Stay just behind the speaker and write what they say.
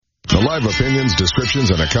The live opinions, descriptions,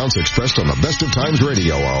 and accounts expressed on the Best of Times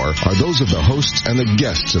Radio Hour are those of the hosts and the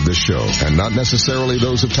guests of this show, and not necessarily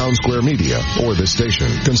those of Town Square Media or this station.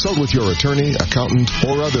 Consult with your attorney, accountant,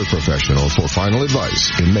 or other professional for final advice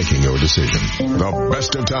in making your decision. The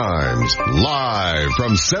Best of Times, live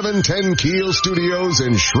from 710 Keel Studios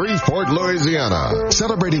in Shreveport, Louisiana,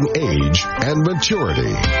 celebrating age and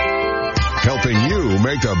maturity. Helping you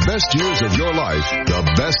make the best years of your life the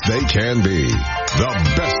best they can be. The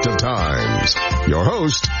Best of Times. Your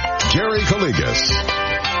host, Gary Calligas.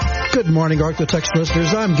 Good morning, Architects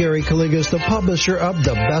listeners. I'm Gary Calligas, the publisher of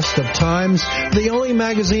The Best of Times, the only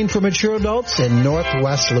magazine for mature adults in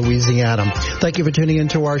Northwest Louisiana. Thank you for tuning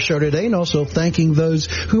into our show today, and also thanking those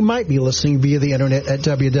who might be listening via the internet at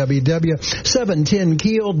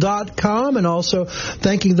www.710keel.com, and also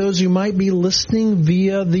thanking those who might be listening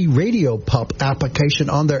via the Radio Pup application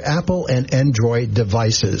on their Apple and Android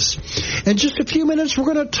devices. In just a few minutes,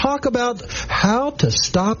 we're going to talk about how to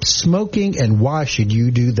stop smoking and why should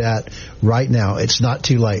you do that right now. It's not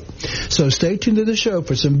too late. So stay tuned to the show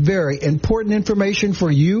for some very important information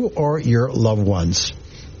for you or your loved ones.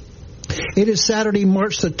 It is Saturday,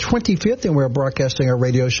 March the 25th, and we're broadcasting our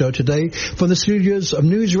radio show today from the studios of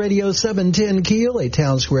News Radio 710 Keel, a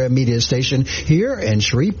Town Square media station here in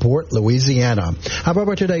Shreveport, Louisiana.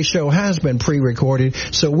 However, today's show has been pre-recorded,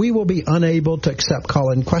 so we will be unable to accept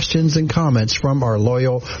call-in questions and comments from our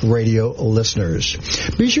loyal radio listeners.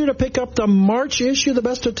 Be sure to pick up the March issue of The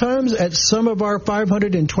Best of Times at some of our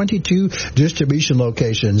 522 distribution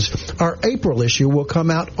locations. Our April issue will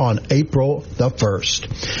come out on April the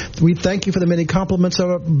 1st. We thank you for the many compliments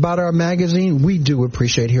about our magazine. We do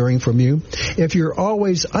appreciate hearing from you. If you're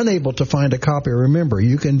always unable to find a copy, remember,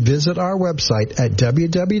 you can visit our website at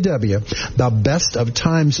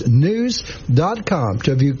www.thebestoftimesnews.com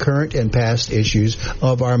to view current and past issues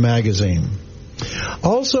of our magazine.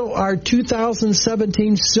 Also, our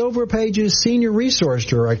 2017 Silver Pages Senior Resource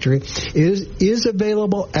Directory is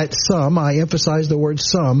available at some, I emphasize the word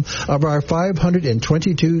some, of our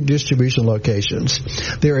 522 distribution locations.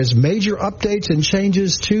 There is major updates and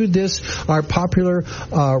changes to this, our popular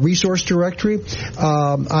resource directory.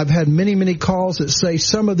 I've had many calls that say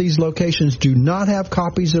some of these locations do not have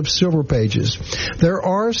copies of Silver Pages. There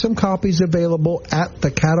are some copies available at the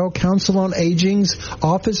Caddo Council on Aging's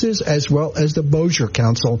offices as well as the Bossier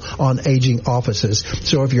Council on Aging offices.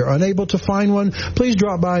 So if you're unable to find one, please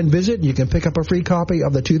drop by and visit. You can pick up a free copy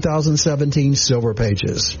of the 2017 Silver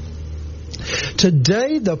Pages.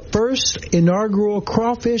 Today, the first inaugural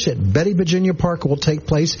crawfish at Betty Virginia Park will take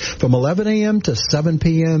place from 11 a.m. to 7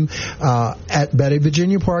 p.m. At Betty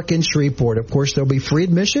Virginia Park in Shreveport. Of course, there'll be free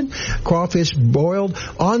admission, crawfish boiled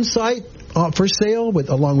on site for sale,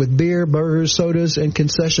 along with beer, burgers, sodas, and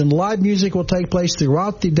concession. Live music will take place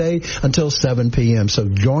throughout the day until 7 p.m. So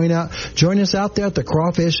join us out there at the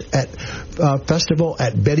Crawfish Festival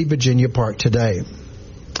at Betty Virginia Park today.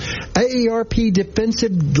 AARP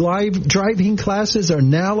defensive driving classes are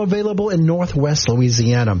now available in Northwest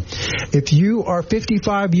Louisiana. If you are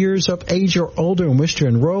 55 years of age or older and wish to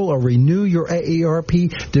enroll or renew your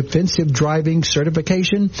AARP defensive driving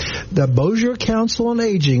certification, the Bossier Council on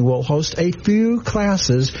Aging will host a few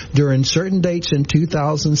classes during certain dates in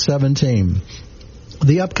 2017.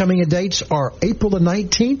 The upcoming dates are April the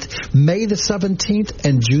 19th, May the 17th,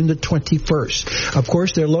 and June the 21st. Of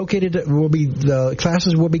course, they're located. The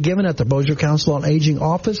classes will be given at the Bossier Council on Aging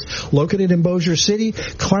office, located in Bossier City.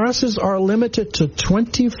 Classes are limited to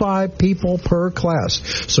 25 people per class,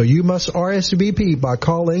 so you must RSVP by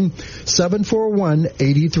calling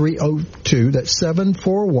 741-8302. That's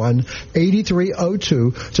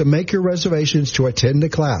 741-8302 to make your reservations to attend the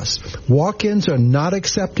class. Walk-ins are not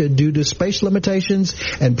accepted due to space limitations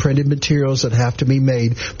and printed materials that have to be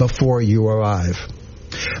made before you arrive.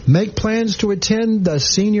 Make plans to attend the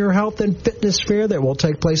Senior Health and Fitness Fair that will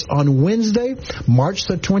take place on Wednesday, March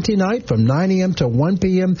the 29th from 9 a.m. to 1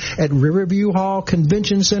 p.m. at Riverview Hall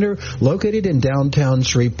Convention Center located in downtown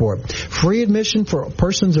Shreveport. Free admission for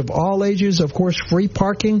persons of all ages, of course, free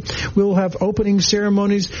parking. We'll have opening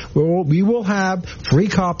ceremonies. We will have free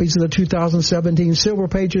copies of the 2017 Silver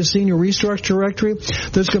Pages Senior Resource Directory.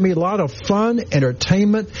 There's going to be a lot of fun,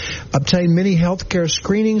 entertainment, obtain many healthcare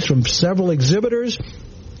screenings from several exhibitors.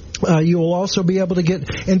 You will also be able to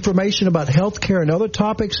get information about healthcare and other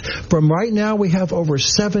topics. From right now, we have over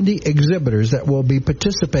 70 exhibitors that will be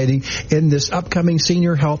participating in this upcoming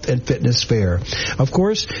Senior Health and Fitness Fair. Of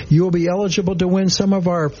course, you will be eligible to win some of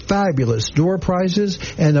our fabulous door prizes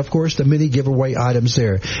and, of course, the many giveaway items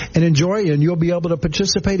there. And you'll be able to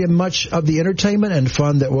participate in much of the entertainment and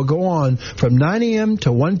fun that will go on from 9 a.m.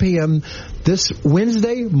 to 1 p.m. this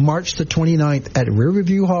Wednesday, March the 29th at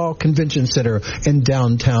Riverview Hall Convention Center in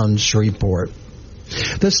downtown Shreveport.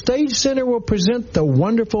 The Stage Center will present the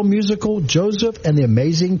wonderful musical Joseph and the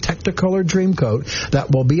Amazing Technicolor Dreamcoat that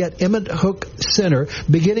will be at Emmett Hook Center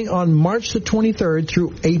beginning on March the 23rd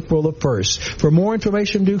through April the 1st. For more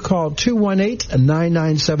information, do call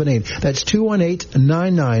 218-9978. That's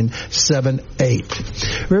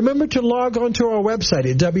 218-9978. Remember to log on to our website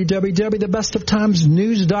at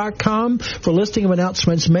www.thebestoftimesnews.com for listing of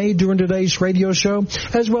announcements made during today's radio show,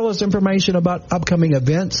 as well as information about upcoming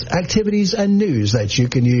events, activities, and news that you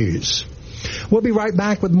can use. We'll be right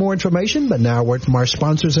back with more information, but now a word from our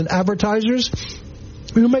sponsors and advertisers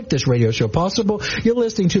who make this radio show possible. You're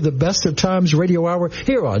listening to the Best of Times Radio Hour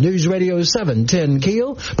here on News Radio 710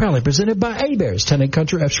 Keel, proudly presented by A-Bears, Town &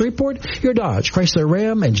 Country of Shreveport, your Dodge, Chrysler,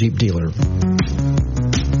 Ram, and Jeep dealer.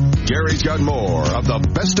 Gary's got more of the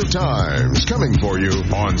Best of Times coming for you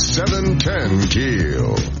on 710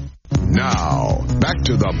 Keel. Now, back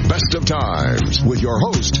to the Best of Times with your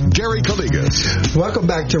host, Gary Calligas. Welcome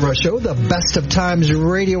back to our show, the Best of Times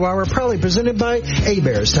Radio Hour, proudly presented by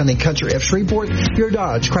A-Bears, Town & Country of Shreveport, your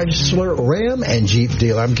Dodge, Chrysler, Ram, and Jeep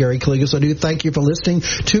dealer. I'm Gary Calligas. I do thank you for listening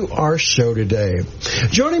to our show today.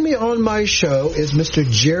 Joining me on my show is Mr.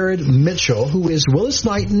 Jared Mitchell, who is Willis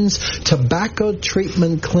Knighton's Tobacco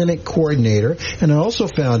Treatment Clinic Coordinator, and I also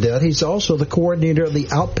found out he's also the coordinator of the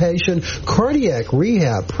Outpatient Cardiac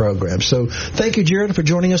Rehab Program. So thank you, Jared, for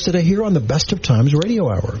joining us today here on the Best of Times Radio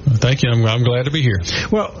Hour. Thank you. I'm glad to be here.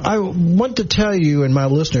 Well, I want to tell you and my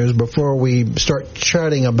listeners before we start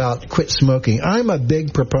chatting about quit smoking, I'm a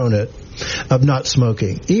big proponent of not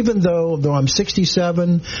smoking. Even though I'm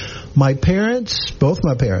 67, my parents, both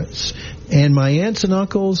my parents, and my aunts and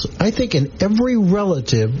uncles, I think in every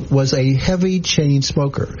relative was a heavy chain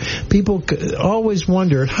smoker. People always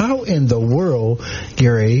wondered, how in the world,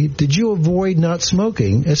 Gary, did you avoid not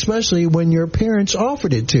smoking, especially when your parents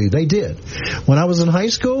offered it to? They did. When I was in high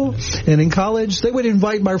school and in college, they would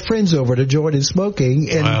invite my friends over to join in smoking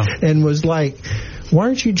and was like, why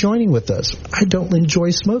aren't you joining with us? I don't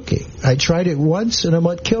enjoy smoking. I tried it once and I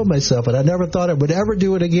might kill myself, and I never thought I would ever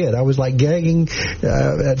do it again. I was like gagging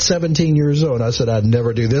at 17 years old. I said I'd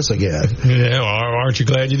never do this again. Yeah, well, aren't you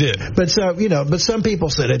glad you did? But some people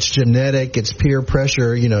said it's genetic, it's peer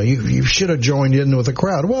pressure. You should have joined in with the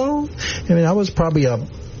crowd. Well, I was probably a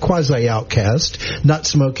quasi-outcast, not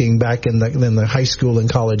smoking back in the high school and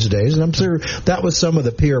college days, and I'm sure that was some of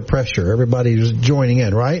the peer pressure. Everybody was joining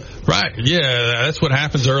in, right? Right, yeah, that's what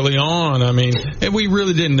happens early on. And we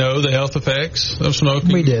really didn't know the health effects of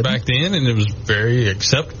smoking back then, and it was very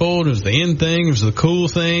acceptable. It was the in thing, it was the cool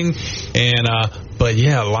thing, but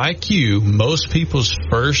yeah, like you, most people's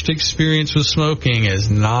first experience with smoking is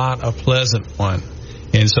not a pleasant one.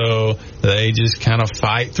 And so they just kind of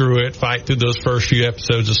fight through those first few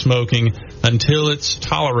episodes of smoking until it's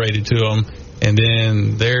tolerated to them. And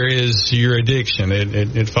then there is your addiction.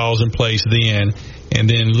 It falls in place then. And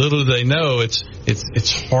then little do they know, it's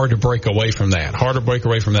hard to break away from that. Hard to break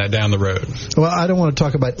away from that down the road. Well, I don't want to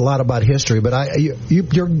talk a lot about history, but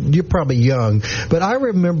you're probably young. But I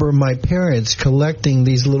remember my parents collecting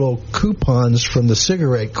these little coupons from the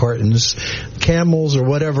cigarette cartons, Camels or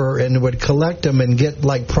whatever, and would collect them and get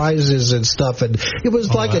like prizes and stuff. And it was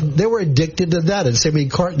they were addicted to that, and so many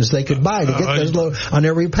cartons they could buy to get those on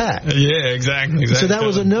every pack. Yeah, exactly. So that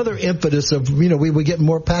was another impetus of we would get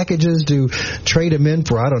more packages to trade them in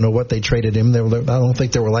for. I don't know what they traded in. I don't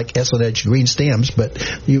think they were like S&H green stamps, but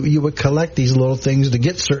you would collect these little things to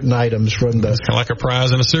get certain items from the... It's kind of like a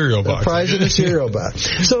prize in a cereal box. A prize in a cereal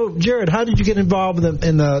box. So, Jared, how did you get involved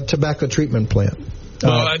in the tobacco treatment plant?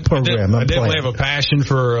 Well, I definitely have a passion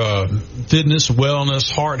for fitness,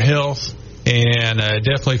 wellness, heart health, and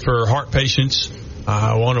definitely for heart patients.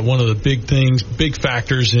 One of the big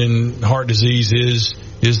factors in heart disease is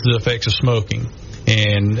the effects of smoking.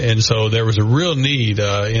 And so there was a real need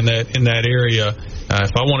in that area.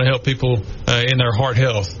 If I want to help people in their heart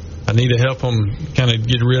health, I need to help them kind of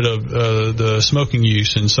get rid of the smoking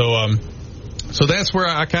use. And so that's where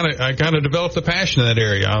I kind of developed a passion in that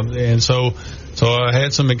area. And so So I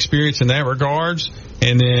had some experience in that regards.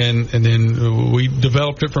 And then we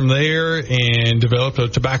developed it from there and developed a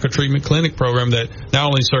tobacco treatment clinic program that not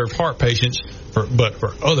only served heart patients, but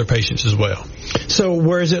for other patients as well. So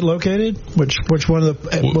where is it located? Which one of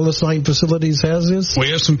the Willis Knight facilities has this? We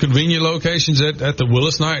have some convenient locations at the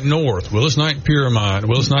Willis Knight North, Willis Knight Pyramid,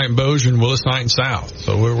 Willis Knight Bossier, and Willis Knight South.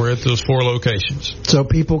 So we're at those 4 locations. So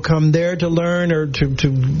people come there to learn or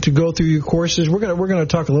to go through your courses. We're gonna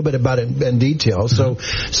talk a little bit about it in detail. So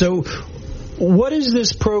what is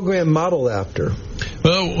this program modeled after?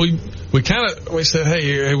 Well, we said,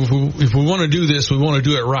 hey, if we want to do this, we want to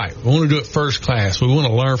do it right. We want to do it first class. We want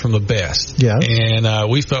to learn from the best. Yeah. And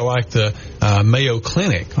we felt like the Mayo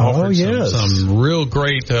Clinic offered some real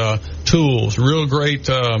great tools, real great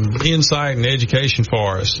insight and education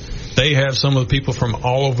for us. They have some of the people from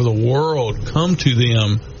all over the world come to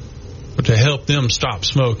them to help them stop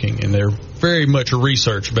smoking, and they're very much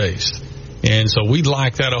research-based. And so we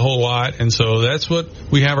like that a whole lot, and so that's what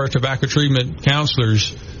we have our tobacco treatment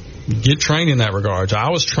counselors get trained in that regards. I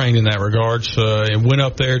was trained in that regards and went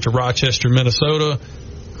up there to Rochester, Minnesota.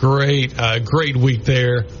 Great week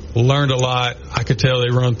there. Learned a lot. I could tell they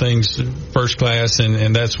run things first class,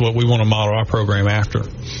 and that's what we want to model our program after.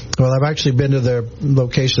 Well, I've actually been to their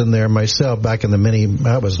location there myself back in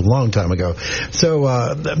that was a long time ago.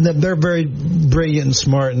 So they're very brilliant and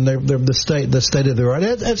smart, and they're the state of the art.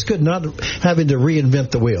 That's good, not having to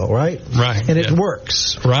reinvent the wheel, right? Right. And it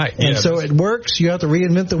works. Right. And so it works. You have to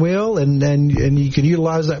reinvent the wheel, and you can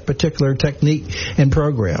utilize that particular technique and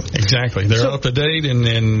program. Exactly. They're up to date, and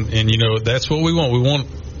that's what we want. We want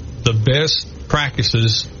the best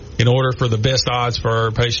practices in order for the best odds for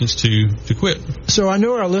our patients to quit. So I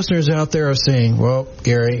know our listeners out there are saying, well,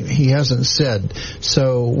 Gary, he hasn't said,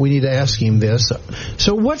 so we need to ask him this.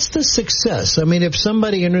 So what's the success? I mean, if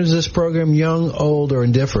somebody enters this program, young, old, or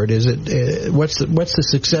indifferent, what's the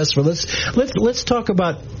success for? Let's talk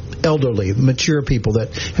about elderly, mature people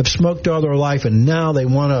that have smoked all their life, and now they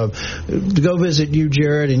want to go visit you,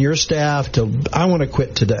 Jared, and your staff. I want to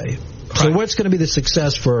quit today. So what's going to be the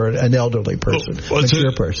success for an elderly person,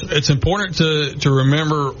 mature person? It's important to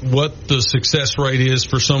remember what the success rate is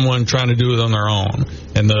for someone trying to do it on their own.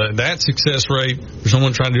 And that success rate for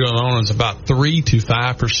someone trying to do it on their own is about 3 to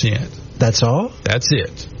 5%. That's all? That's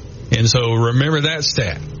it. And so remember that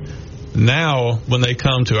stat. Now, when they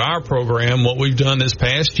come to our program, what we've done this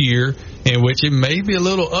past year, in which it may be a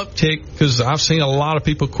little uptick, because I've seen a lot of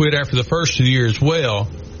people quit after the first 2 years as well,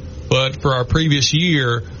 but for our previous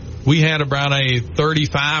year, we had about a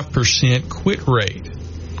 35% quit rate.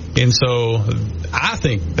 And so I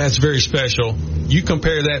think that's very special. You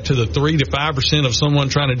compare that to the 3 to 5% of someone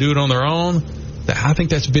trying to do it on their own, I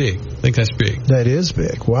think that's big. That is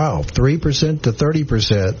big. Wow. 3% to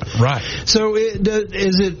 30%. Right. So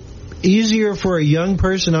is it easier for a young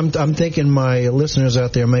person? I'm thinking my listeners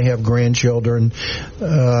out there may have grandchildren,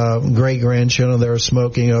 great-grandchildren that are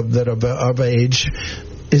smoking that are of age.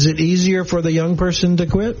 Is it easier for the young person to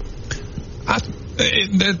quit?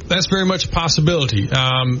 That's very much a possibility.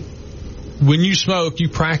 When you smoke, you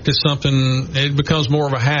practice something, it becomes more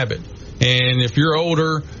of a habit. And if you're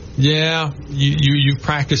older, you've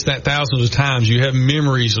practiced that thousands of times. You have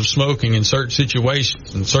memories of smoking in certain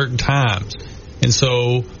situations and certain times. And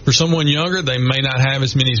so for someone younger, they may not have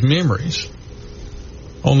as many memories.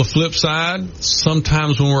 On the flip side,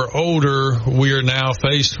 sometimes when we're older, we are now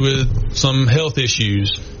faced with some health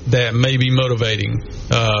issues that may be motivators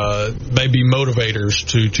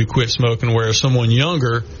to quit smoking, whereas someone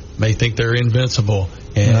younger may think they're invincible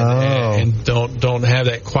and don't have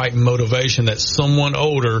that quite motivation that someone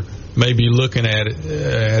older may be looking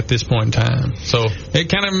at this point in time. So it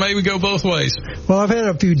kind of maybe go both ways. Well, I've had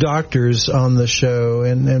a few doctors on the show,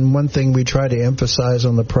 and one thing we try to emphasize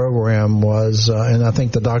on the program was, and I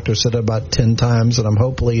think the doctor said it about 10 times, and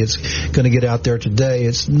hopefully it's going to get out there today,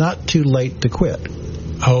 it's not too late to quit.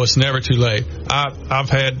 Oh, it's never too late.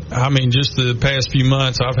 Just the past few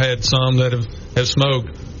months, I've had some that have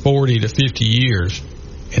smoked 40 to 50 years,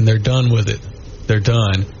 and they're done with it. They're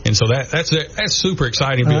done, and so that's super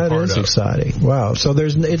exciting to be a part of. That is exciting. Wow! So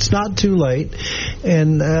it's not too late,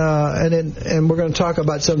 and we're going to talk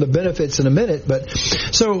about some of the benefits in a minute. But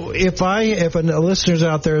so if a listener's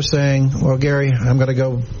out there saying, "Well, Gary, I'm going to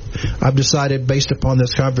go. I've decided based upon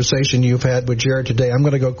this conversation you've had with Jared today, I'm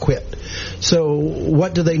going to go quit." So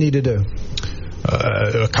what do they need to do?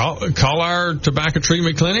 Call our tobacco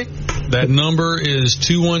treatment clinic. That number is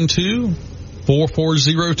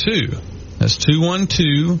 212-4402. That's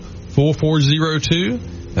 212-4402.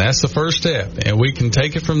 That's the first step, and we can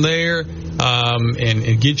take it from there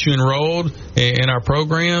and get you enrolled in our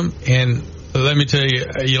program. And let me tell you,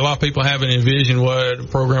 a lot of people haven't envisioned what a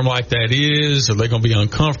program like that is. Are they going to be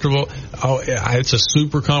uncomfortable? Oh, it's a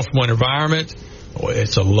super comfortable environment.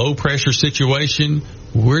 It's a low-pressure situation.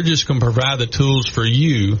 We're just going to provide the tools for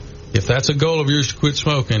you. If that's a goal of yours to quit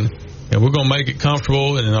smoking, and we're going to make it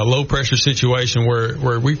comfortable in a low-pressure situation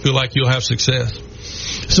where we feel like you'll have success.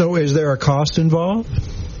 So is there a cost involved?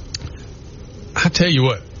 I tell you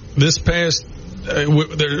what, this past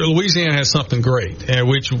Louisiana has something great,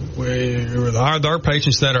 which our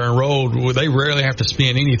patients that are enrolled, they rarely have to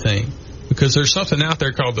spend anything because there's something out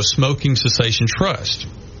there called the Smoking Cessation Trust.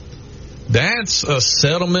 That's a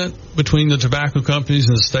settlement between the tobacco companies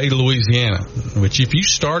and the state of Louisiana, which if you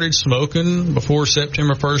started smoking before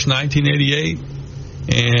September 1st, 1988,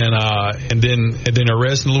 and then a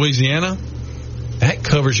resident in Louisiana, that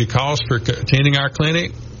covers your costs for attending our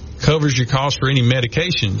clinic, covers your costs for any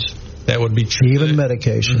medications that would be even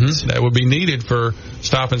medications that would be needed for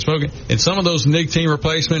stopping smoking. And some of those nicotine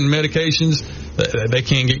replacement medications, they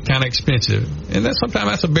can get kind of expensive, and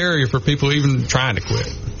sometimes that's a barrier for people even trying to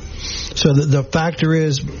quit. So the factor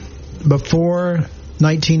is before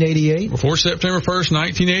 1988? Before September 1st,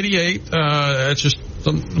 1988. That's just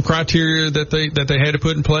some criteria that they had to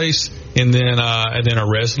put in place, and then a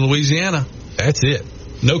resident of Louisiana. That's it.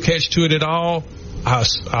 No catch to it at all. I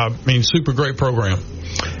mean, super great program.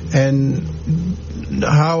 And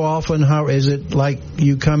how often? How is it? Like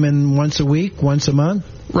you come in once a week, once a month?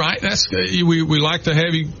 Right. That's we like to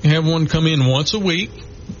have one come in once a week.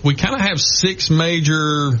 We kind of have 6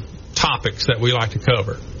 major topics that we like to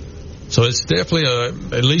cover. So it's definitely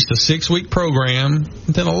at least a 6-week program.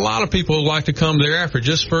 And then a lot of people like to come thereafter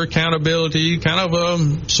just for accountability, kind of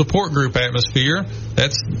a support group atmosphere.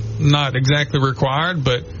 That's not exactly required,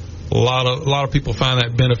 but a lot of people find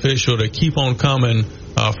that beneficial to keep on coming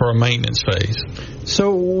for a maintenance phase.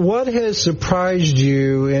 So what has surprised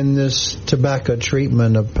you in this tobacco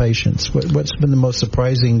treatment of patients? What's been the most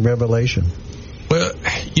surprising revelation? Well,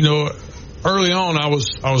 early on, I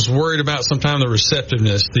was worried about sometimes the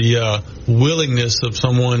receptiveness, the willingness of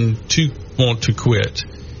someone to want to quit,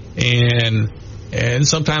 and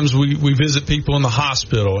sometimes we visit people in the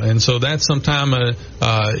hospital, and so that's sometimes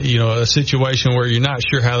a situation where you're not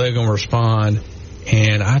sure how they're going to respond.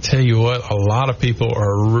 And I tell you what, a lot of people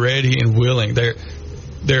are ready and willing. They're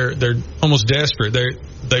almost desperate.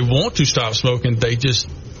 They want to stop smoking. They just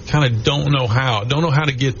kind of don't know how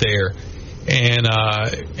to get there. And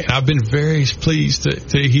I've been very pleased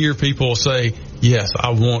to hear people say, yes,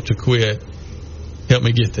 I want to quit. Help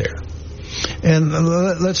me get there. And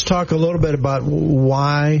let's talk a little bit about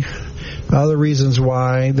other reasons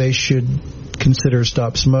why they should consider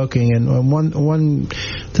stop smoking. And one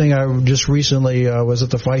thing I just recently was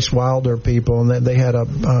at the Weiss Wilder people, and they had a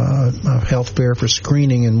health fair for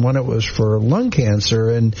screening, and one it was for lung cancer,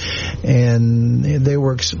 and I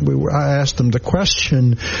asked them the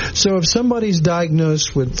question: so if somebody's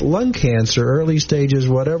diagnosed with lung cancer, early stages,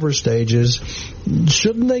 whatever stages,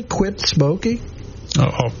 shouldn't they quit smoking?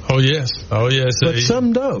 Oh yes. But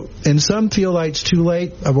some don't, and some feel like it's too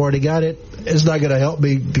late. I've already got it. It's not going to help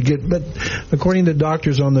me to get. But according to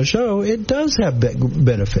doctors on the show, it does have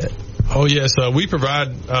benefit. Oh yes, we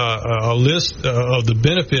provide a list of the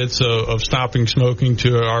benefits of stopping smoking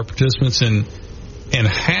to our participants, and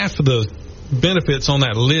half of the benefits on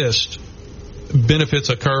that list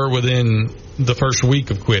occur within the first week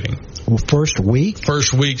of quitting. First week?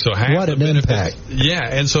 First week, so half what the an benefits. Impact. Yeah,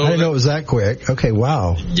 and so... I didn't know it was that quick. Okay,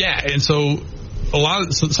 wow. Yeah, and so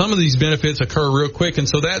some of these benefits occur real quick, and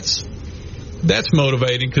so that's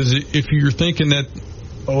motivating, because if you're thinking that,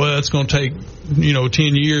 it's going to take,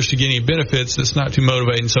 10 years to get any benefits, that's not too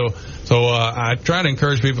motivating. So I try to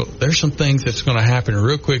encourage people, there's some things that's going to happen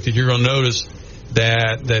real quick that you're going to notice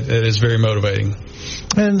that is very motivating.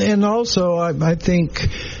 And also, I think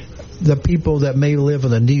the people that may live in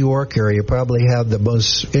the New York area probably have the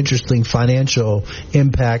most interesting financial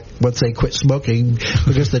impact once they quit smoking,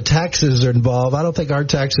 because the taxes are involved. I don't think our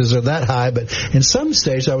taxes are that high, but in some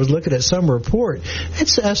states, I was looking at some report,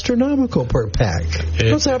 it's astronomical per pack.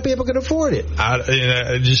 That's how people can afford it.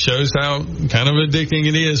 It just shows how kind of addicting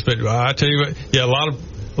it is. But I tell you what,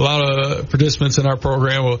 a lot of participants in our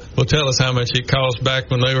program will tell us how much it cost back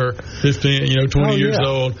when they were 15, 20 years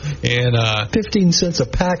old. And 15 cents a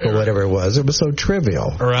pack or whatever it was. It was so trivial.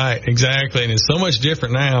 Right, exactly. And it's so much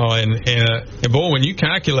different now. And boy, when you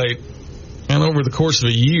calculate kind of over the course of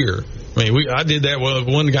a year, I did that with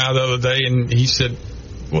one guy the other day, and he said,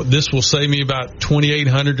 well, this will save me about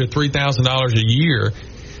 $2,800 to $3,000 a year.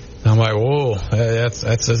 I'm like, whoa,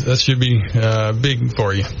 that should be big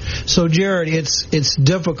for you. So, Jared, it's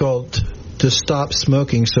difficult to stop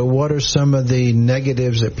smoking. So what are some of the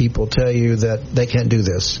negatives that people tell you that they can't do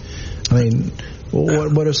this? I mean,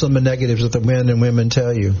 what are some of the negatives that the men and women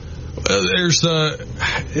tell you? There's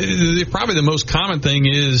probably the most common thing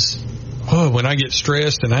is, when I get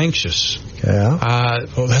stressed and anxious,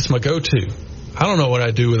 that's my go-to. I don't know what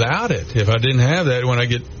I'd do without it if I didn't have that when I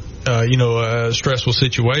get, a stressful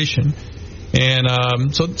situation.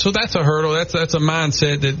 And so that's a hurdle. That's a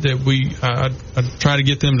mindset that we I try to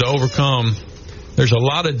get them to overcome. There's a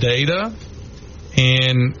lot of data,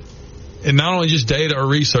 and not only just data or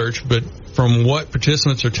research, but from what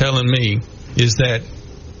participants are telling me is that,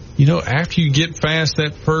 after you get past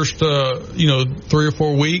that first 3 or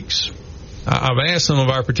 4 weeks, I've asked some of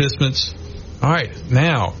our participants, all right,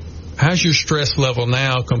 now how's your stress level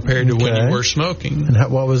now compared to when you were smoking? And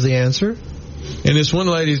what was the answer? And this one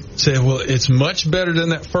lady said, well, it's much better than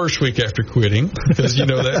that first week after quitting, because,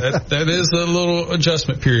 that is a little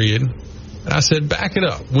adjustment period. And I said, back it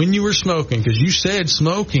up. When you were smoking, because you said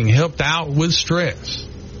smoking helped out with stress.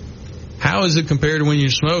 How is it compared to when you're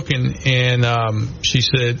smoking? And she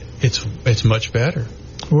said, it's much better.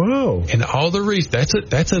 Whoa. And all the reasons,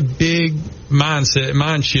 that's a big mind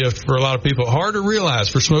shift for a lot of people. Hard to realize,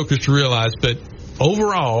 for smokers to realize, but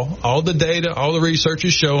overall, all the data, all the research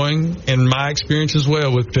is showing, and my experience as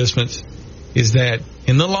well with participants, is that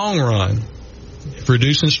in the long run, if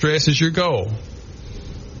reducing stress is your goal,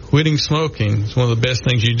 quitting smoking is one of the best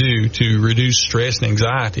things you do to reduce stress and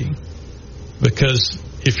anxiety. Because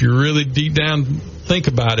if you really deep down think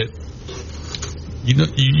about it,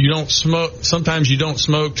 you don't smoke. Sometimes you don't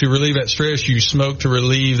smoke to relieve that stress. You smoke to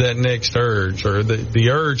relieve that next urge, or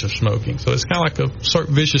the urge of smoking. So it's kind of like a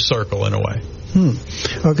vicious circle in a way.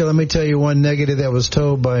 Okay, let me tell you one negative that was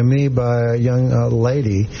told by me by a young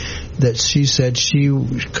lady, that she said she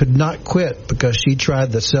could not quit because she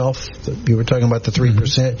tried you were talking about the 3%.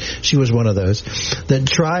 Mm-hmm. She was one of those that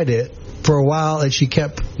tried it for a while, and she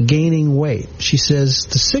kept gaining weight. She says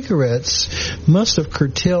the cigarettes must have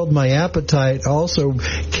curtailed my appetite, also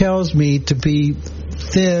caused me to be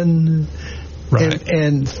thin. Right.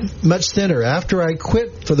 And much thinner. After I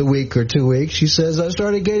quit for the week or 2 weeks, she says I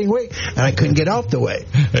started gaining weight and I couldn't get off the weight.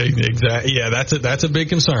 Exactly. Yeah, that's a big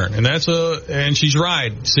concern, and she's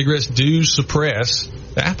right. Cigarettes do suppress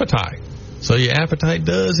the appetite, so your appetite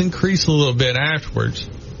does increase a little bit afterwards.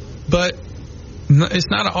 But it's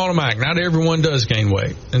not an automatic. Not everyone does gain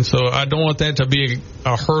weight, and so I don't want that to be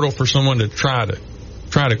a hurdle for someone to try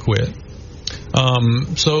to quit.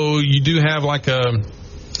 So you do have like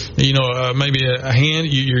maybe a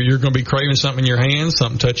hand, you're going to be craving something in your hand,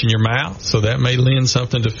 something touching your mouth, so that may lend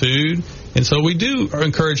something to food. And so we do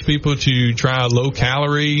encourage people to try low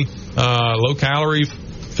calorie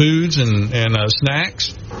foods and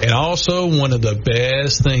snacks. And also, one of the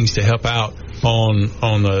best things to help out on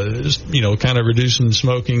kind of reducing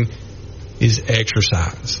smoking is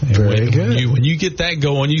exercise. Very good. When you get that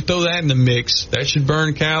going, you throw that in the mix, that should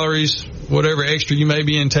burn calories, whatever extra you may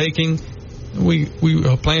be intaking. We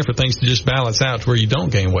plan for things to just balance out to where you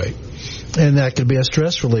don't gain weight. And that could be a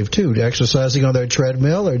stress relief, too, exercising on their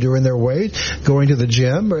treadmill or doing their weight, going to the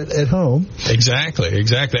gym or at home. Exactly.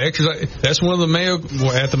 Exercise. That's one of at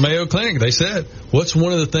the Mayo Clinic, they said, what's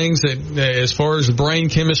one of the things that, as far as brain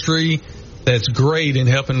chemistry, that's great in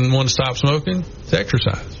helping one to stop smoking? It's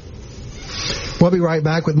exercise. We'll be right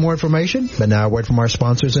back with more information, but now a word from our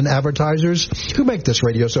sponsors and advertisers who make this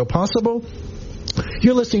radio show possible.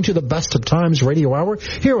 You're listening to the Best of Times Radio Hour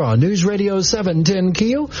here on News Radio 710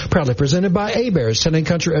 Keel, proudly presented by Hebert's Town &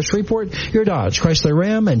 Country of Shreveport, your Dodge, Chrysler,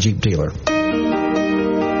 Ram, and Jeep dealer.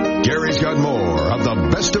 Gary's got more of the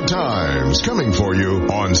Best of Times coming for you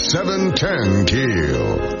on 710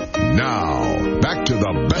 Keel. Now, back to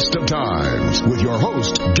the Best of Times with your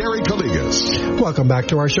host, Gary Calligas. Welcome back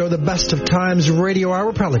to our show, the Best of Times Radio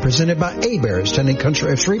Hour, proudly presented by Hebert's Town &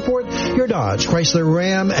 Country of Shreveport, your Dodge, Chrysler,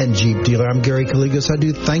 Ram, and Jeep dealer. I'm Gary Calligas. I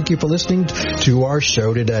do thank you for listening to our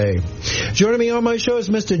show today. Joining me on my show is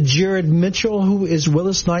Mr. Jared Mitchell, who is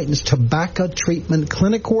Willis Knighton's Tobacco Treatment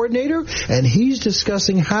Clinic Coordinator, and he's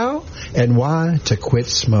discussing how and why to quit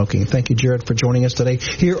smoking. Thank you, Jared, for joining us today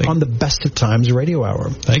here on the Best of Times Radio Hour.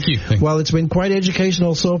 Thank you. Well, it's been quite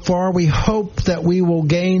educational so far. We hope that we will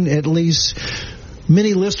gain at least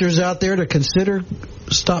many listeners out there to consider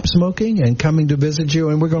stop smoking and coming to visit you.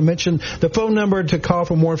 And we're going to mention the phone number to call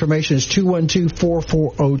for more information is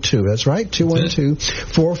 212-4402. That's right,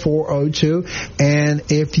 212-4402. And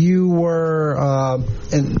if you were,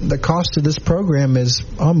 and the cost of this program is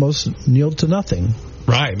almost nil to nothing.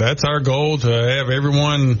 Right. That's our goal, to have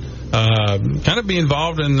everyone kind of be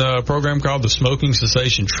involved in a program called the Smoking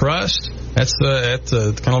Cessation Trust. That's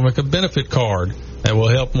kind of like a benefit card that will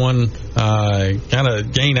help one kind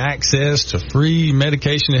of gain access to free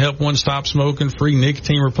medication to help one stop smoking, free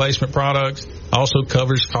nicotine replacement products. Also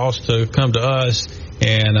covers costs to come to us,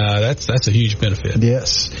 and that's a huge benefit.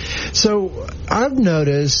 Yes. So I've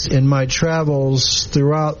noticed in my travels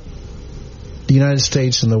throughout the United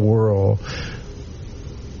States and the world,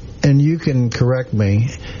 and you can correct me,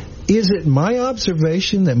 is it my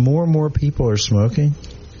observation that more and more people are smoking?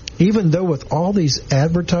 Even though with all these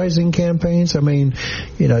advertising campaigns, I mean,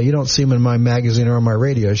 you don't see them in my magazine or on my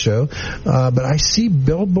radio show, but I see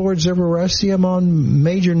billboards everywhere. I see them on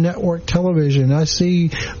major network television. I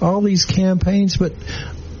see all these campaigns, but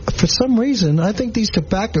for some reason, I think these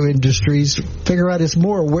tobacco industries figure out it's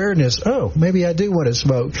more awareness. Oh, maybe I do want to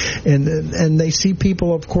smoke. And they see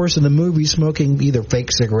people, of course, in the movies smoking either fake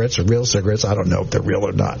cigarettes or real cigarettes. I don't know if they're real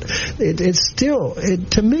or not. It's still,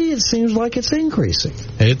 to me, it seems like it's increasing.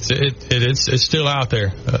 It's still out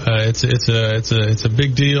there. It's a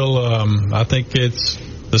big deal. I think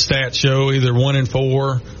the stats show either 1 in 4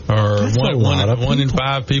 or one in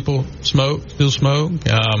 5 people still smoke.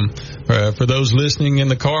 For those listening in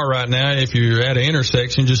the car right now, if you're at an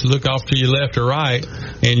intersection, just look off to your left or right,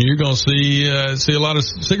 and you're going to see a lot of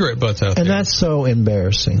cigarette butts out there. And that's so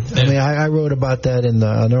embarrassing. Yeah. I mean, I wrote about that in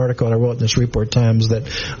an article I wrote in the Shreveport Times, that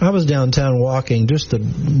I was downtown walking,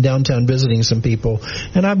 downtown visiting some people,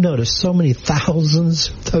 and I've noticed so many thousands.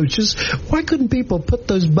 Why couldn't people put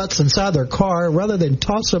those butts inside their car rather than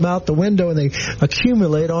toss them out the window and they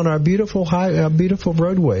accumulate on our beautiful beautiful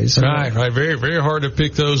roadways? Right. Very, very hard to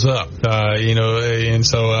pick those up. And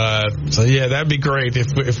so yeah, that'd be great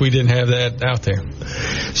if we didn't have that out there.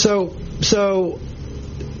 So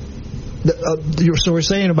we're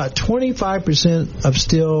saying about 25% of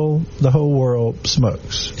still the whole world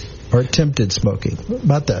smokes or attempted smoking.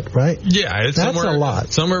 About that, right? Yeah, that's a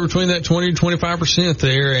lot. Somewhere between that 20 to 25%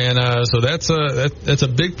 there, and so that's a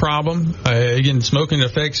big problem. Again, smoking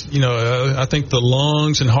affects I think the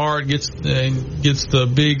lungs and heart gets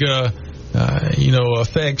the big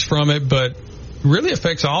effects from it, but really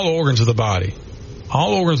affects all organs of the body.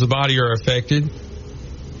 All organs of the body are affected.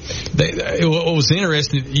 What was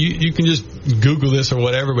interesting, you can just Google this or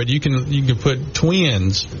whatever, but you can put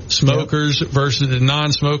twins, smokers versus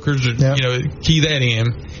non-smokers, or, key that in,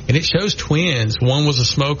 and it shows twins. One was a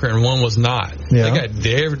smoker and one was not. Yeah.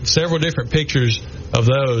 They got several different pictures of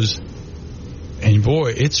those, and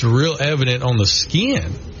boy, it's real evident on the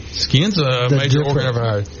skin. Skin's a major organ of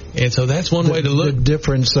ours. And so that's one way to look. The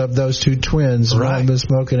difference of those two twins, right, one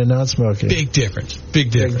smoking and not smoking. Big difference.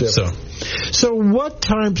 So what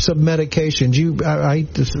types of medications?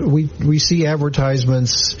 We see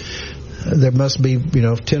advertisements. There must be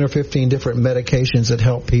 10 or 15 different medications that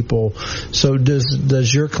help people. So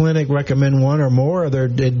does your clinic recommend one or more, or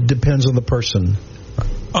it depends on the person?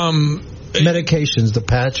 Medications, the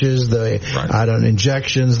patches,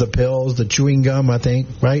 injections, the pills, the chewing gum, I think,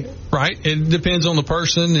 right? Right. It depends on the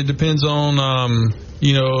person. It depends on,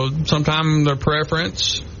 sometimes their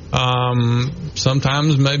preference.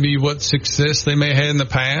 Sometimes maybe what success they may have had in the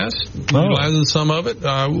past, utilizing some of it.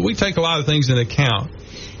 We take a lot of things into account.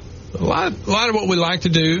 A lot of what we like to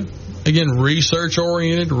do, again,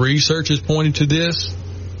 research-oriented. Research is pointing to this,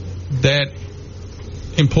 that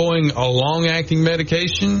employing a long-acting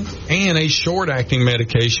medication and a short-acting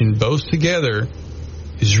medication, both together,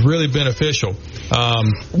 is really beneficial.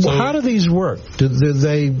 How do these work? Do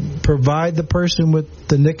they provide the person with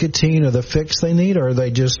the nicotine or the fix they need, or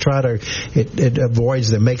they just try to it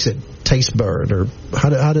avoids them, makes it taste bad, or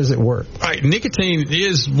how does it work? Right, nicotine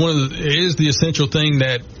is is the essential thing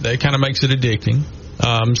that kind of makes it addicting.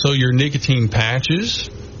 So your nicotine patches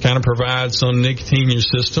kind of provide some nicotine in your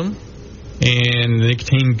system. And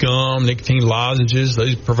nicotine gum, nicotine lozenges,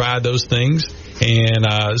 those provide those things. And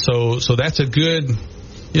so that's a good,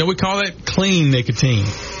 we call that clean nicotine.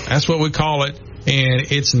 That's what we call it.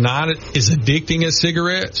 And it's not as addicting as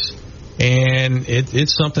cigarettes. And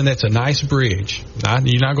it's something that's a nice bridge.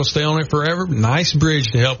 You're not going to stay on it forever. Nice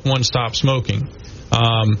bridge to help one stop smoking.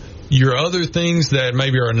 Your other things that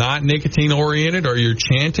maybe are not nicotine-oriented are your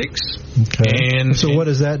Chantix. Okay. So what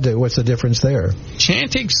does that do? What's the difference there?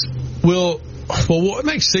 Chantix what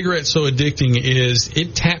makes cigarettes so addicting is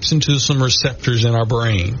it taps into some receptors in our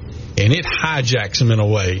brain, and it hijacks them in a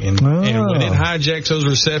way. And when it hijacks those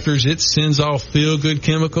receptors, it sends off feel-good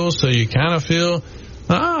chemicals, so you kind of feel,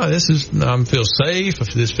 I feel safe,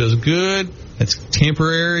 this feels good. It's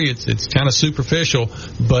temporary, it's kind of superficial,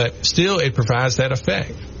 but still it provides that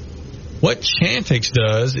effect. What Chantix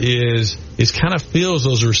does is kind of fills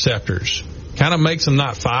those receptors, kind of makes them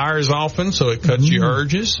not fire as often, so it cuts your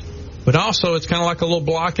urges, but also it's kind of like a little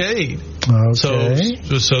blockade. Okay.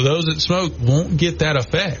 So those that smoke won't get that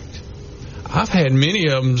effect. I've had many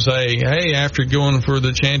of them say, hey, after going for the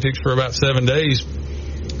Chantix for about 7 days,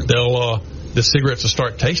 the cigarettes will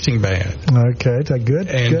start tasting bad. Okay, good.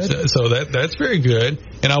 And good. So that's very good.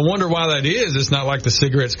 And I wonder why that is. It's not like the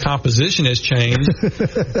cigarette's composition has changed,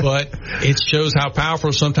 but it shows how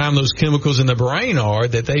powerful sometimes those chemicals in the brain are,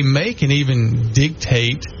 that they make and even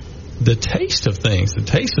dictate the taste of things, the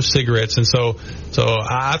taste of cigarettes. And so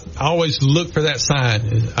I always look for that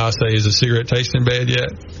sign. I'll say, is the cigarette tasting bad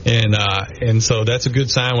yet? And so that's a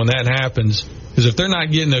good sign when that happens, because if they're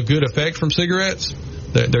not getting a good effect from cigarettes,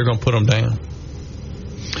 they're going to put them down.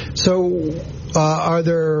 So are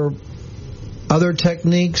there other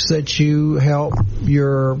techniques that you help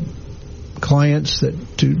your clients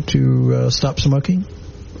to stop smoking?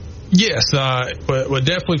 Yes, but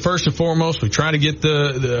definitely first and foremost, we try to get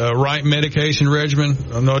the right medication regimen.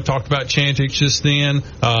 I know I talked about Chantix just then.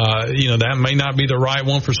 That may not be the right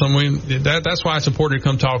one for someone. That's why it's important to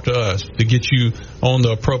come talk to us to get you on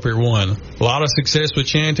the appropriate one. A lot of success with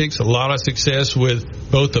Chantix, a lot of success with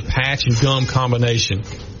both the patch and gum combination.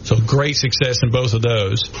 So great success in both of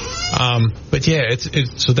those. But yeah,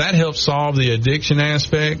 so that helps solve the addiction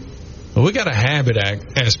aspect. But we got a habit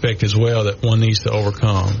aspect as well that one needs to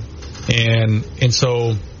overcome. And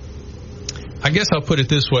so I guess I'll put it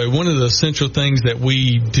this way. One of the essential things that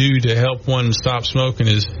we do to help one stop smoking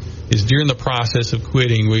is during the process of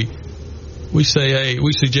quitting, we say, hey,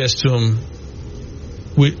 we suggest to them,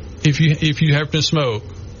 if you happen to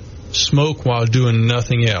smoke while doing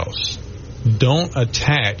nothing else. Don't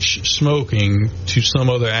attach smoking to some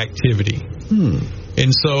other activity.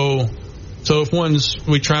 And so if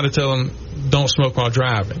we try to tell them, don't smoke while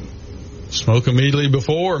driving. Smoke immediately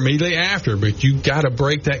before or immediately after, but you got to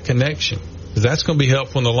break that connection, because that's going to be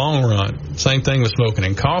helpful in the long run. Same thing with smoking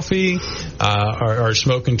in coffee, or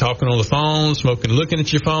smoking talking on the phone, smoking looking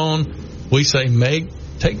at your phone. We say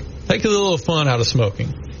take a little fun out of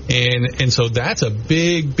smoking, and so that's a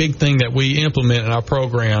big thing that we implement in our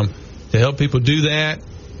program to help people do that.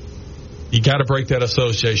 You got to break that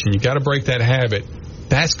association. You got to break that habit.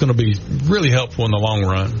 That's going to be really helpful in the long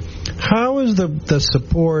run. How is the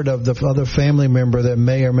support of the other family member that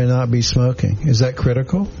may or may not be smoking? Is that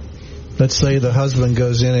critical? Let's say the husband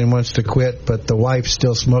goes in and wants to quit, but the wife's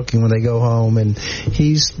still smoking when they go home, and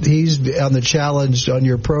he's on the challenge on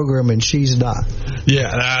your program, and she's not.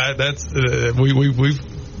 Yeah, that's we've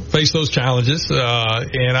faced those challenges,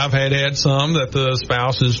 and I've had some that the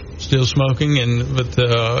spouse is still smoking, but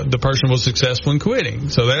the person was successful in quitting.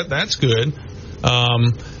 So that's good.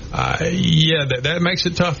 That makes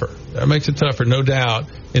it tougher. That makes it tougher, no doubt.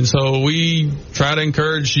 And so we try to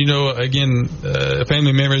encourage,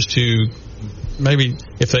 family members to maybe,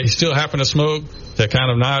 if they still happen to smoke, to kind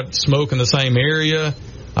of not smoke in the same area.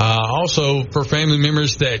 Also, for family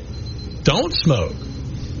members that don't smoke,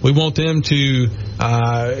 we want them to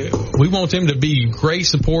be great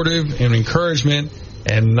supportive and encouragement,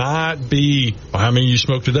 and not be, well, how many you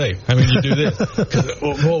smoke today? How many you do this?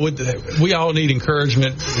 We all need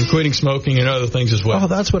encouragement in quitting smoking and other things as well. Oh,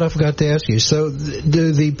 that's what I forgot to ask you. So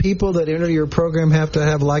do the people that enter your program have to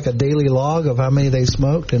have like a daily log of how many they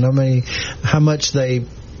smoked and how much they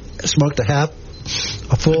smoked, a half,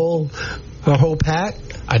 a full, a whole pack?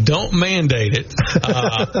 I don't mandate it,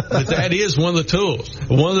 but that is one of the tools.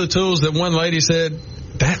 One of the tools that one lady said,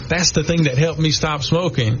 that's the thing that helped me stop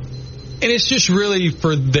smoking. And it's just really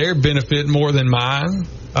for their benefit more than mine.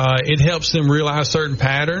 It helps them realize certain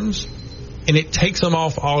patterns, and it takes them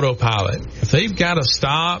off autopilot. If they've got to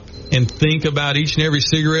stop and think about each and every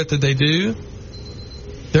cigarette that they do,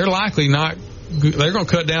 they're likely not. They're going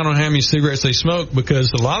to cut down on how many cigarettes they smoke,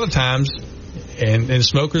 because a lot of times, and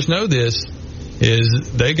smokers know this,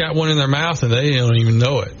 is they got one in their mouth and they don't even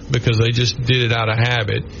know it, because they just did it out of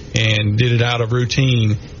habit and did it out of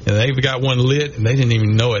routine, and they've got one lit and they didn't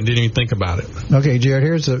even know it and didn't even think about it. Okay, Jared,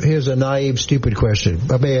 here's a naive, stupid question.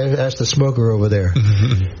 I may ask the smoker over there.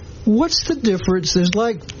 What's the difference? There's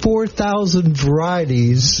like 4,000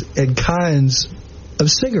 varieties and kinds of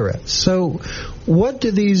cigarettes. So what do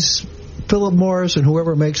these Philip Morris and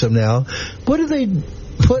whoever makes them now, what do they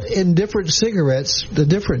put in different cigarettes, the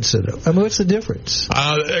difference in them? I mean, what's the difference?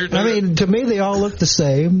 To me, they all look the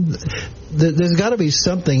same. There's got to be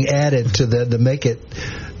something added to them to make it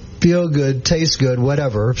feel good, taste good,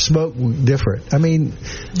 whatever, smoke different. I mean,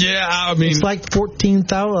 it's like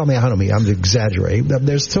 14,000. I mean, I'm exaggerating.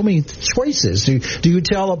 There's so many choices. Do you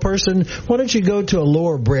tell a person, why don't you go to a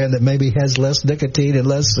lower brand that maybe has less nicotine and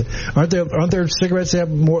less? Aren't there cigarettes that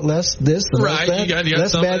have less this, and right?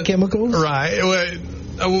 Less bad chemicals, right?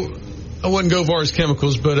 Well, I wouldn't go far as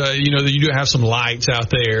chemicals, but you do have some lights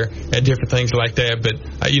out there and different things like that. But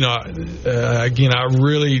again, I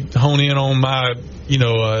really hone in on my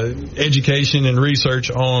education and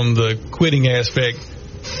research on the quitting aspect.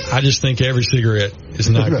 I just think every cigarette is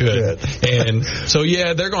not good. And so,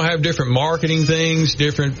 they're going to have different marketing things,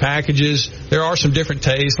 different packages. There are some different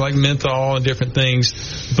tastes like menthol and different things,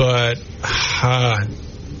 but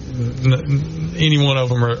any one of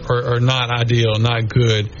them are not ideal, not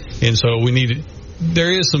good. And so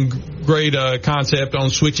there is some great concept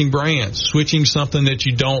on switching brands, switching something that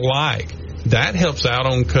you don't like. That helps out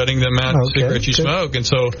on cutting the amount of cigarettes you smoke. And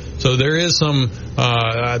so there is some,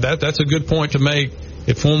 that's a good point to make.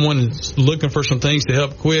 If someone is looking for some things to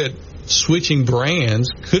help quit, switching brands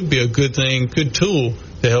could be a good tool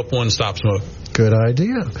to help one stop smoking. Good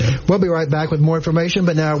idea. We'll be right back with more information,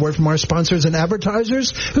 but now a word from our sponsors and advertisers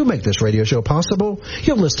who make this radio show possible.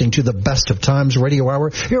 You're listening to the Best of Times Radio Hour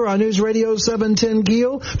here on News Radio 710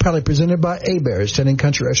 Geel, proudly presented by A-Bears, 10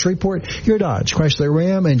 Country of Shreveport, your Dodge, Chrysler,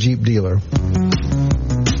 Ram, and Jeep dealer.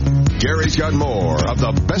 Gary's got more of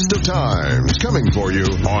the Best of Times coming for you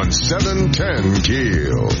on 710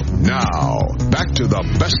 Geel. Now, back to the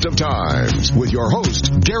Best of Times with your host,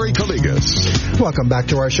 Gary Calligas. Welcome back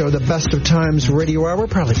to our show, the Best of Times Radio Hour,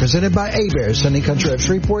 proudly presented by A-Bears, 10 Country of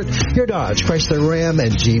Shreveport, your Dodge, Chrysler, Ram,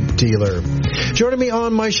 and Jeep dealer. Joining me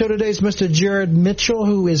on my show today is Mr. Jared Mitchell,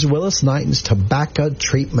 who is Willis Knighton's Tobacco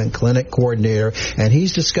Treatment Clinic Coordinator, and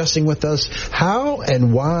he's discussing with us how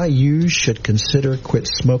and why you should consider quit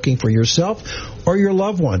smoking for yourself or your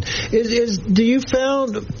loved one. Do you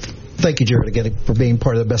found... Thank you, Jared, again, for being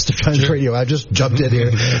part of the Best of Times Radio. I just jumped in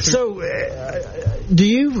here. So, do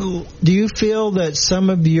you feel that some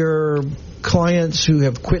of your clients who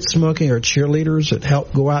have quit smoking are cheerleaders that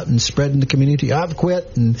help go out and spread in the community? I've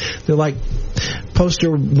quit, and they're like poster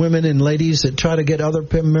women and ladies that try to get other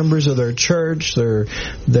members of their church, their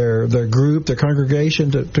group, their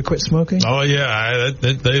congregation to quit smoking. Oh yeah,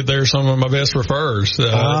 they're some of my best referrers to the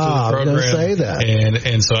program. I was going to say that.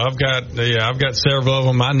 And so I've got several of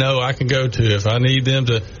them I know I can go to if I need them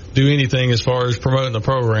to do anything as far as promoting the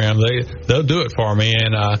program. They'll do it for me.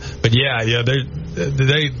 And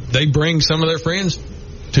they bring some of their friends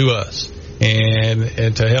to us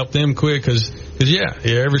and to help them quit because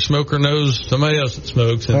every smoker knows somebody else that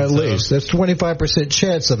smokes. And at least that's 25%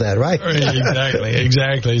 chance of that, right?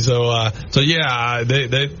 Exactly. So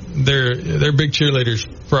they're big cheerleaders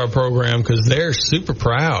for our program because they're super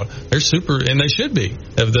proud. And they should be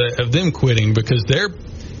of them quitting because they're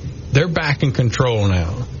back in control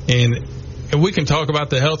now. And we can talk about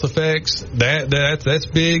the health effects. That's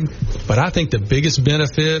big, but I think the biggest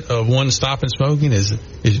benefit of one stopping smoking is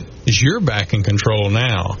you're back in control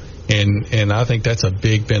now. And I think that's a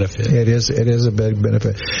big benefit. It is a big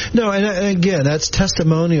benefit. No, and again, that's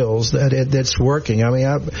testimonials that it's working. I mean,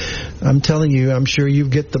 I'm telling you, I'm sure you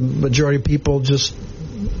get the majority of people just,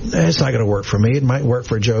 it's not going to work for me. It might work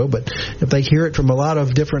for Joe, but if they hear it from a lot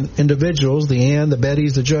of different individuals, the Ann, the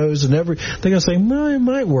Bettys, the Joes, and they're going to say, well, it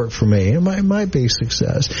might work for me. It might be a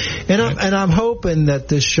success. And I'm hoping that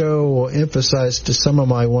this show will emphasize to some of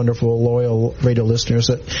my wonderful, loyal radio listeners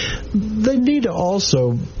that they need to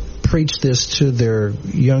also preach this to their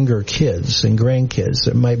younger kids and grandkids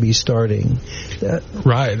that might be starting.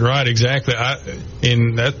 Right, exactly.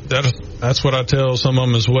 That's what I tell some of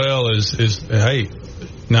them as well is hey,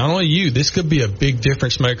 not only you, this could be a big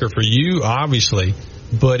difference maker for you, obviously,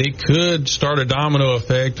 but it could start a domino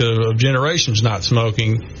effect of generations not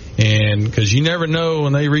smoking. And because you never know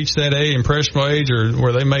when they reach that impressionable age or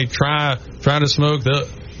where they may try to smoke,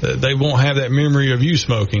 they won't have that memory of you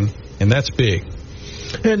smoking, and that's big.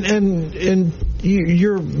 And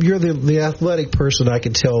you're the athletic person, I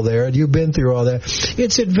can tell there, and you've been through all that.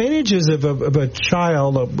 It's advantages of a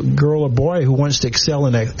child, a girl or boy who wants to excel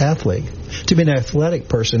in athlete, to be an athletic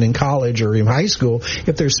person in college or in high school.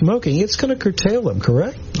 If they're smoking, it's going to curtail them,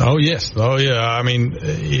 correct? Oh yes, I mean,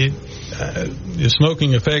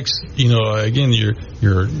 smoking affects again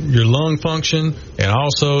your lung function and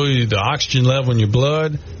also the oxygen level in your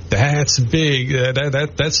blood. That's big.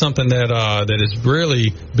 That's something that is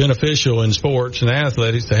really beneficial in sports and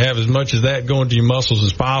athletics, to have as much of that going to your muscles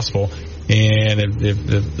as possible. And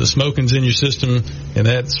if the smoking's in your system and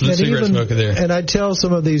that's cigarette smoking there. And I tell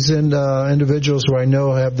some of these individuals who I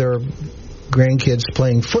know have their grandkids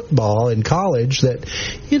playing football in college that,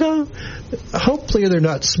 hopefully they're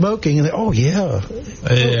not smoking. And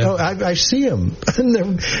I see them.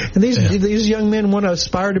 And these young men want to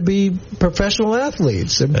aspire to be professional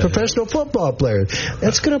athletes and professional football players.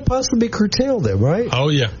 That's going to possibly curtail them, right? Oh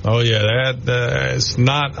yeah. That's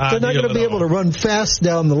not ideal. They're not going to be able to run fast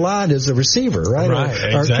down the line as a receiver, right?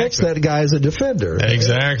 Right, or catch that guy as a defender.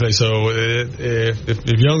 Exactly. So if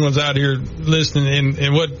young ones out here listening,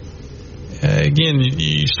 and what, again,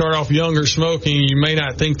 you start off younger smoking, you may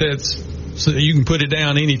not think so you can put it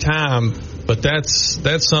down any time, but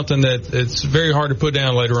that's something that it's very hard to put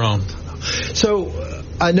down later on. So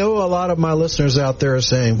I know a lot of my listeners out there are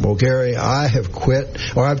saying, well, Gary, I have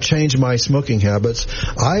quit or I've changed my smoking habits.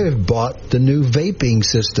 I have bought the new vaping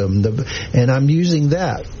system, and I'm using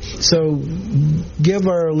that. So give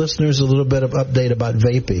our listeners a little bit of update about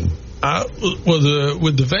vaping.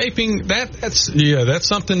 With the vaping, that's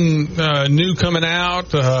something new coming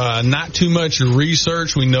out. Not too much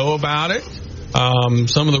research we know about it.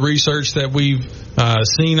 Some of the research that we've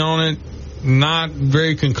seen on it, not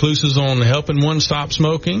very conclusive on helping one stop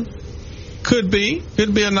smoking. Could be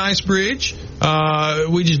a nice bridge.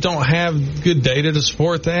 We just don't have good data to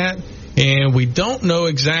support that. And we don't know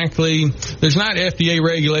exactly, there's not FDA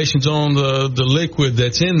regulations on the liquid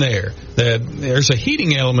that's in there. That there's a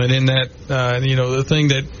heating element in that, the thing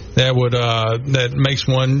that makes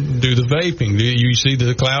one do the vaping. You see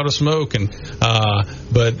the cloud of smoke,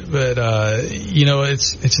 but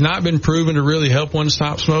it's not been proven to really help one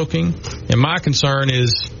stop smoking. And my concern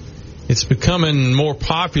is it's becoming more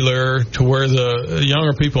popular to where the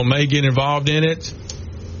younger people may get involved in it,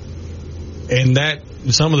 and that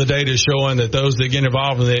some of the data is showing that those that get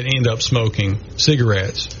involved in it end up smoking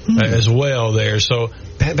cigarettes as well there. So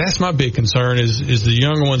that's my big concern is the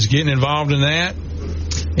younger ones getting involved in that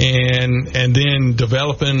and then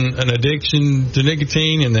developing an addiction to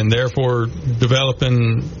nicotine, and then therefore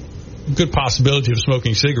developing good possibility of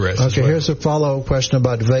smoking cigarettes. Okay, here's a follow-up question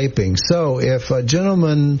about vaping. So if a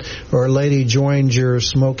gentleman or a lady joins your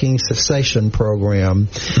smoking cessation program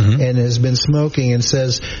and has been smoking and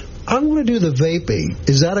says, I'm going to do the vaping,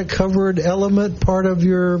 is that a covered element part of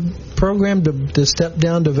your program to step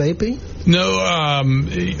down to vaping? No,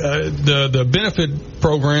 the benefit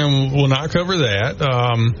program will not cover that.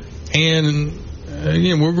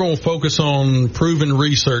 We're going to focus on proven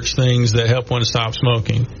research things that help one stop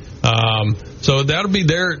smoking. So that'll be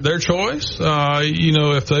their choice.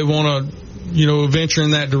 If they want to, venture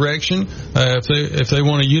in that direction, if they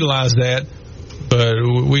want to utilize that. But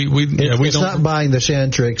it's not buying the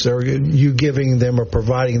Shantrix or you giving them or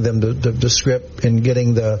providing them the script and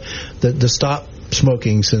getting the stop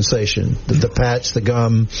smoking sensation, the patch, the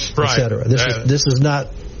gum, etc. This is not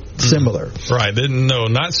similar. Right. No,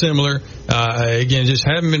 not similar. Again, just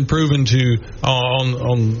haven't been proven to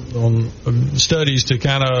on studies to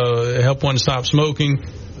kind of help one stop smoking.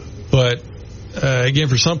 But again,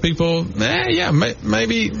 for some people, maybe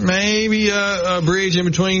a bridge in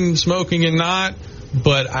between smoking and not.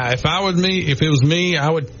 But if it was me, I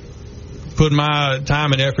would put my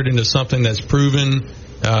time and effort into something that's proven,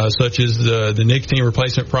 such as the nicotine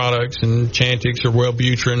replacement products and Chantix or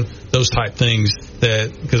Wellbutrin, those type things.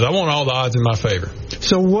 Because I want all the odds in my favor.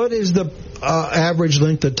 So, what is the average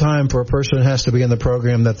length of time for a person who has to be in the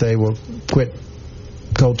program that they will quit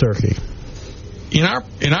cold turkey? In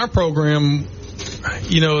our program, I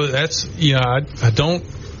don't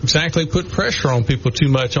exactly put pressure on people too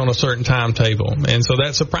much on a certain timetable, and so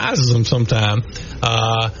that surprises them sometimes.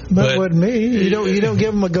 But with me, you don't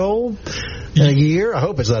give them a goal. In a year? I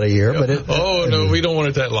hope it's not a year. But no, we don't want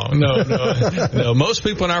it that long. No. Most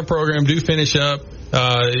people in our program do finish up.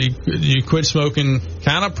 You quit smoking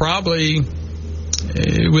kind of probably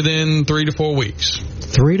within 3 to 4 weeks.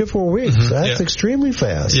 3 to 4 weeks. That's extremely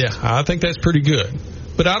fast. Yeah, I think that's pretty good.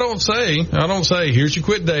 But I don't say here's your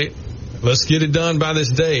quit date. Let's get it done by this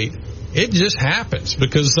date. It just happens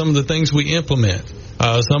because of some of the things we implement,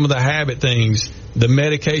 some of the habit things. The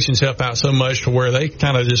medications help out so much to where they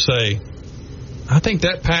kind of just say, I think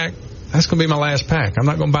that pack, that's going to be my last pack. I'm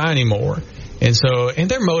not going to buy any more. And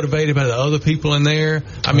they're motivated by the other people in there.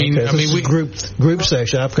 We group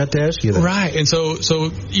section. I've got to ask you that. Right. And so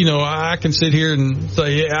I can sit here and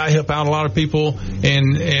say, I help out a lot of people,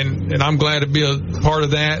 and I'm glad to be a part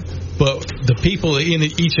of that. But the people in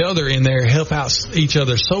each other in there help out each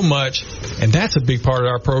other so much, and that's a big part of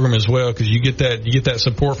our program as well, because you get that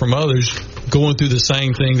support from others going through the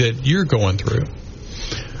same thing that you're going through.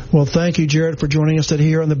 Well, thank you, Jared, for joining us today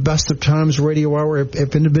here on the Best of Times Radio Hour.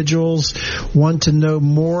 If individuals want to know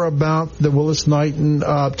more about the Willis Knighton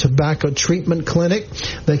Tobacco Treatment Clinic,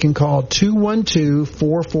 they can call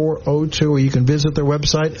 212-4402, or you can visit their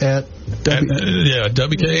website at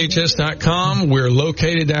WKHS.com. We're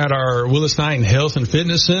located at our Willis Knighton Health and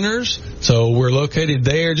Fitness Centers, so we're located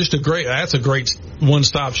there. That's a great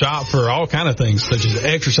one-stop shop for all kind of things, such as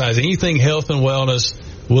exercise, anything health and wellness.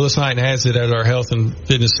 Willis Knighton has it at our health and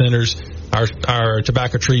fitness centers. Our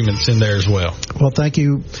tobacco treatments in there as well. Well, thank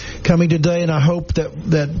you coming today, and I hope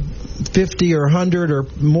that 50 or 100 or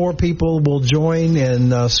more people will join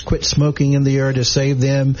and quit smoking in the air to save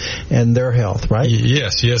them and their health, right?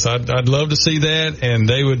 Yes. I'd love to see that, and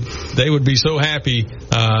they would be so happy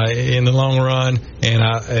in the long run,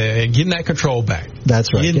 and getting that control back.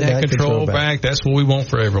 That's right. Getting that control back. That's what we want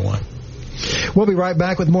for everyone. We'll be right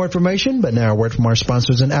back with more information, but now a word from our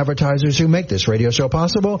sponsors and advertisers who make this radio show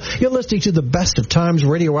possible. You're listening to the Best of Times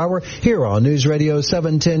Radio Hour here on News Radio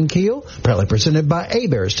 710 Keel, proudly presented by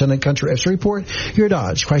Heberts Town & Country of Shreveport, your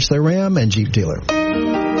Dodge, Chrysler, Ram, and Jeep dealer.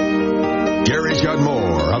 Gary's got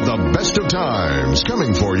more of the Best of Times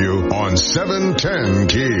coming for you on 710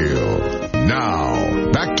 Keel. Now,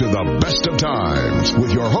 back to the Best of Times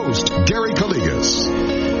with your host, Gary Calligas.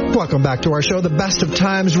 Welcome back to our show, the Best of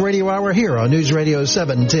Times Radio Hour here on News Radio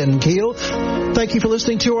 710 Keel. Thank you for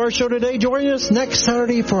listening to our show today. Join us next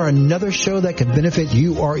Saturday for another show that could benefit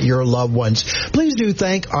you or your loved ones. Please do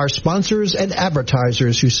thank our sponsors and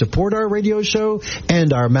advertisers who support our radio show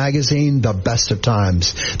and our magazine, The Best of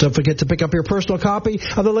Times. Don't forget to pick up your personal copy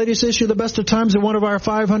of the latest issue of The Best of Times in one of our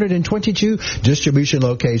 522 distribution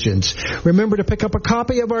locations. Remember to pick up a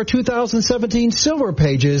copy of our 2017 Silver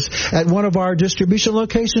Pages at one of our distribution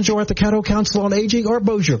locations, or at the Caddo Council on Aging or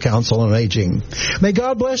Bossier Council on Aging. May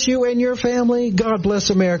God bless you and your family. God bless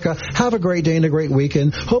America. Have a great day and a great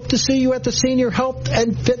weekend. Hope to see you at the Senior Health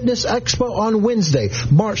and Fitness Expo on Wednesday,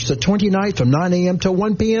 March the 29th from 9 a.m. to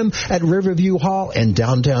 1 p.m. at Riverview Hall in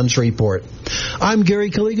downtown Shreveport. I'm Gary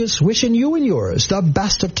Calligas, wishing you and yours the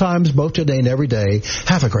best of times both today and every day.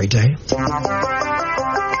 Have a great day.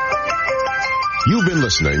 You've been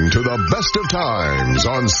listening to the Best of Times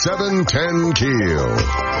on 710 Keel.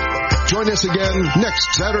 Join us again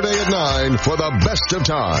next Saturday at 9 for the Best of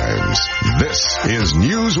Times. This is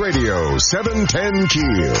News Radio 710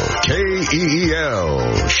 Keel,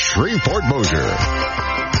 KEEL, Shreveport, Bossier.